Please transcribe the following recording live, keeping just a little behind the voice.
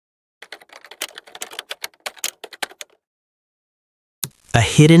A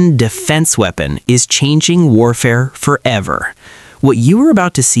hidden defense weapon is changing warfare forever. What you are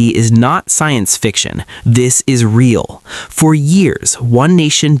about to see is not science fiction. This is real. For years, one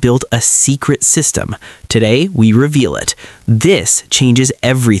nation built a secret system. Today, we reveal it. This changes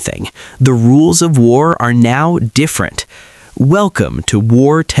everything. The rules of war are now different. Welcome to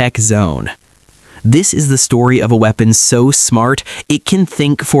War Tech Zone. This is the story of a weapon so smart it can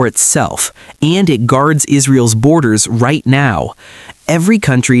think for itself, and it guards Israel's borders right now. Every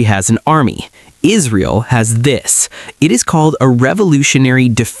country has an army. Israel has this. It is called a revolutionary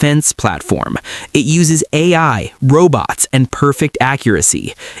defense platform. It uses AI, robots, and perfect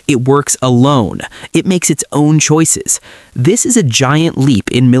accuracy. It works alone. It makes its own choices. This is a giant leap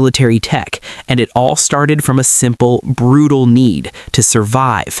in military tech, and it all started from a simple, brutal need to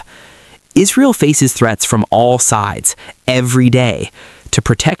survive. Israel faces threats from all sides, every day. To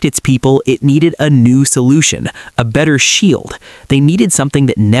protect its people, it needed a new solution, a better shield. They needed something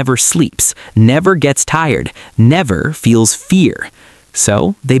that never sleeps, never gets tired, never feels fear.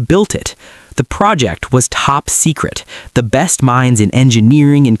 So they built it. The project was top secret. The best minds in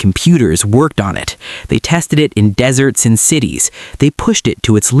engineering and computers worked on it. They tested it in deserts and cities. They pushed it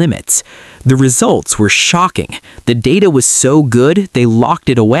to its limits. The results were shocking. The data was so good, they locked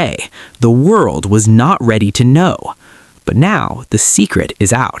it away. The world was not ready to know. But now, the secret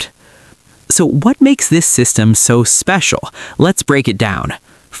is out. So what makes this system so special? Let's break it down.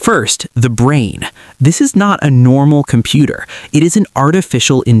 First, the brain. This is not a normal computer. It is an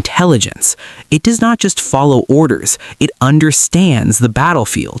artificial intelligence. It does not just follow orders. It understands the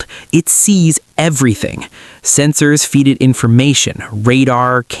battlefield. It sees everything. Sensors feed it information,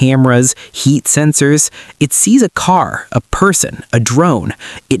 radar, cameras, heat sensors. It sees a car, a person, a drone.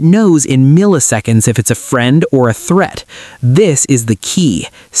 It knows in milliseconds if it's a friend or a threat. This is the key: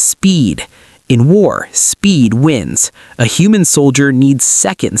 speed. In war, speed wins. A human soldier needs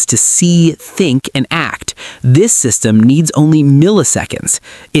seconds to see, think, and act. This system needs only milliseconds.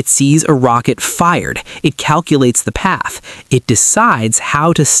 It sees a rocket fired. It calculates the path. It decides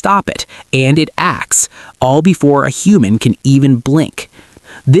how to stop it. And it acts, all before a human can even blink.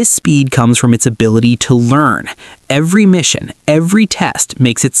 This speed comes from its ability to learn. Every mission, every test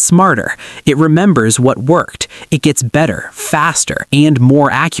makes it smarter. It remembers what worked. It gets better, faster, and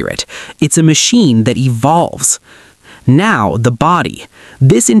more accurate. It's a machine that evolves. Now, the body.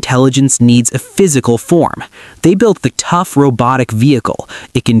 This intelligence needs a physical form. They built the tough robotic vehicle.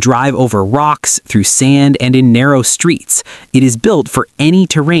 It can drive over rocks, through sand, and in narrow streets. It is built for any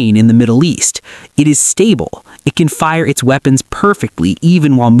terrain in the Middle East. It is stable. It can fire its weapons perfectly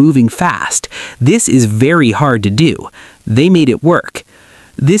even while moving fast. This is very hard to do. They made it work.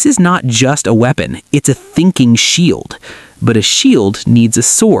 This is not just a weapon, it's a thinking shield. But a shield needs a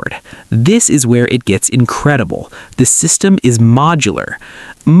sword. This is where it gets incredible. The system is modular.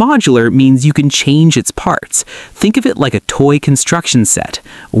 Modular means you can change its parts. Think of it like a toy construction set.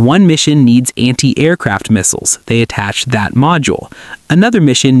 One mission needs anti-aircraft missiles. They attach that module. Another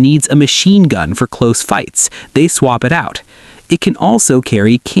mission needs a machine gun for close fights. They swap it out. It can also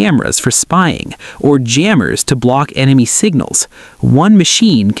carry cameras for spying, or jammers to block enemy signals. One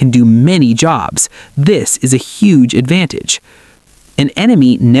machine can do many jobs. This is a huge advantage. An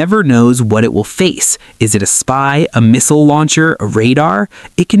enemy never knows what it will face. Is it a spy, a missile launcher, a radar?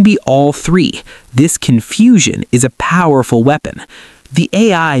 It can be all three. This confusion is a powerful weapon. The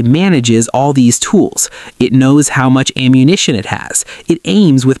AI manages all these tools. It knows how much ammunition it has. It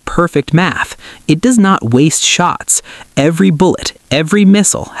aims with perfect math. It does not waste shots. Every bullet, every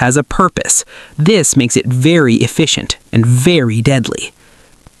missile has a purpose. This makes it very efficient and very deadly.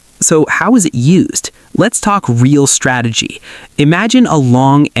 So how is it used? Let's talk real strategy. Imagine a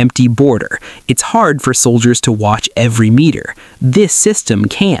long, empty border. It's hard for soldiers to watch every meter. This system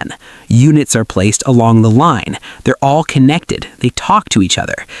can. Units are placed along the line. They're all connected. They talk to each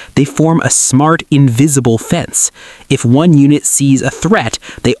other. They form a smart, invisible fence. If one unit sees a threat,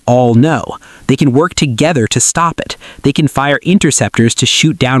 they all know. They can work together to stop it. They can fire interceptors to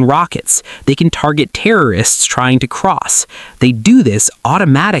shoot down rockets. They can target terrorists trying to cross. They do this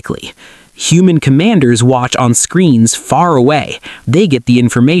automatically. Human commanders watch on screens far away. They get the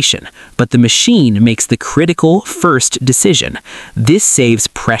information, but the machine makes the critical first decision. This saves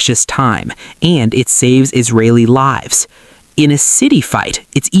precious time, and it saves Israeli lives. In a city fight,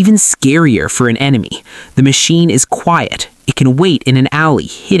 it's even scarier for an enemy. The machine is quiet. It can wait in an alley,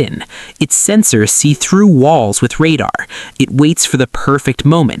 hidden. Its sensors see through walls with radar. It waits for the perfect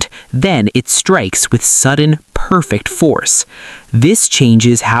moment. Then it strikes with sudden, perfect force. This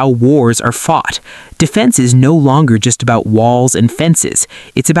changes how wars are fought. Defense is no longer just about walls and fences.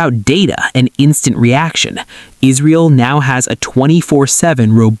 It's about data and instant reaction. Israel now has a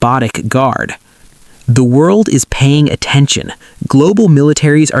 24/7 robotic guard. The world is paying attention. Global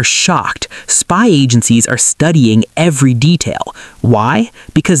militaries are shocked. Spy agencies are studying every detail. Why?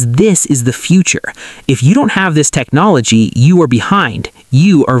 Because this is the future. If you don't have this technology, you are behind.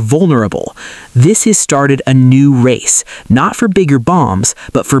 You are vulnerable. This has started a new race, not for bigger bombs,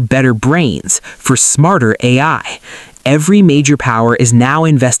 but for better brains, for smarter AI. Every major power is now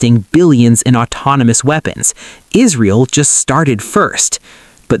investing billions in autonomous weapons. Israel just started first.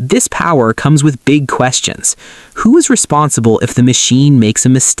 But this power comes with big questions. Who is responsible if the machine makes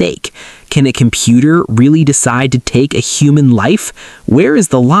a mistake? Can a computer really decide to take a human life? Where is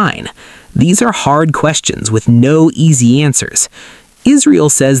the line? These are hard questions with no easy answers. Israel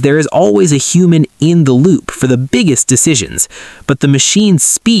says there is always a human in the loop for the biggest decisions, but the machine's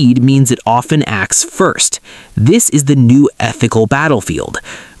speed means it often acts first. This is the new ethical battlefield.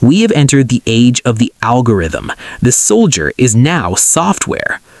 We have entered the age of the algorithm. The soldier is now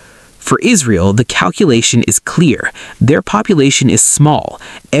software. For Israel, the calculation is clear. Their population is small.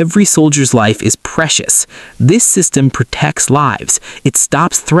 Every soldier's life is precious. This system protects lives. It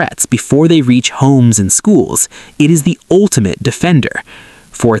stops threats before they reach homes and schools. It is the ultimate defender.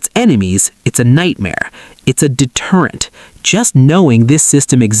 For its enemies, it's a nightmare. It's a deterrent. Just knowing this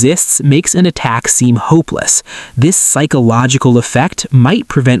system exists makes an attack seem hopeless. This psychological effect might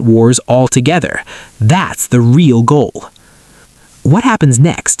prevent wars altogether. That's the real goal. What happens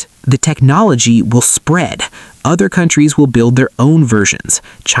next? The technology will spread. Other countries will build their own versions.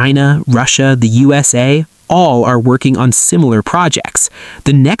 China, Russia, the USA, all are working on similar projects.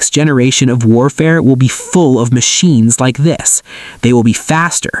 The next generation of warfare will be full of machines like this. They will be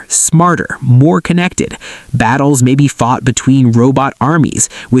faster, smarter, more connected. Battles may be fought between robot armies,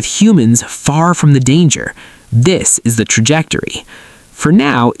 with humans far from the danger. This is the trajectory. For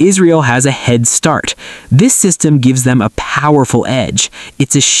now, Israel has a head start. This system gives them a powerful edge.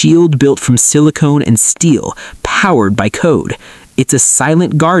 It's a shield built from silicone and steel, powered by code. It's a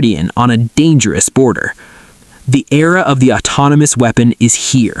silent guardian on a dangerous border. The era of the autonomous weapon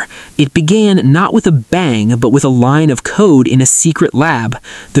is here. It began not with a bang, but with a line of code in a secret lab.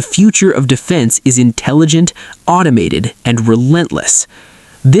 The future of defense is intelligent, automated, and relentless.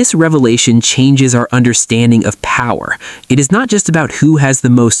 This revelation changes our understanding of power. It is not just about who has the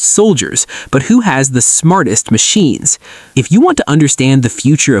most soldiers, but who has the smartest machines. If you want to understand the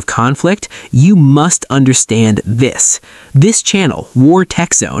future of conflict, you must understand this. This channel, War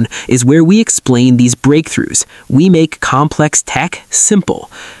Tech Zone, is where we explain these breakthroughs. We make complex tech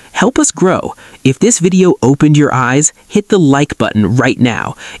simple. Help us grow. If this video opened your eyes, hit the like button right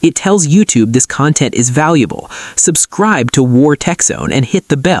now. It tells YouTube this content is valuable. Subscribe to War Tech Zone and hit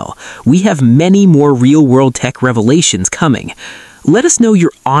the bell. We have many more real-world tech revelations coming. Let us know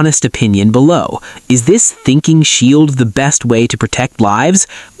your honest opinion below. Is this thinking shield the best way to protect lives?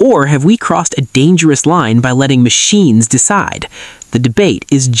 Or have we crossed a dangerous line by letting machines decide? The debate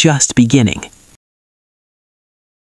is just beginning.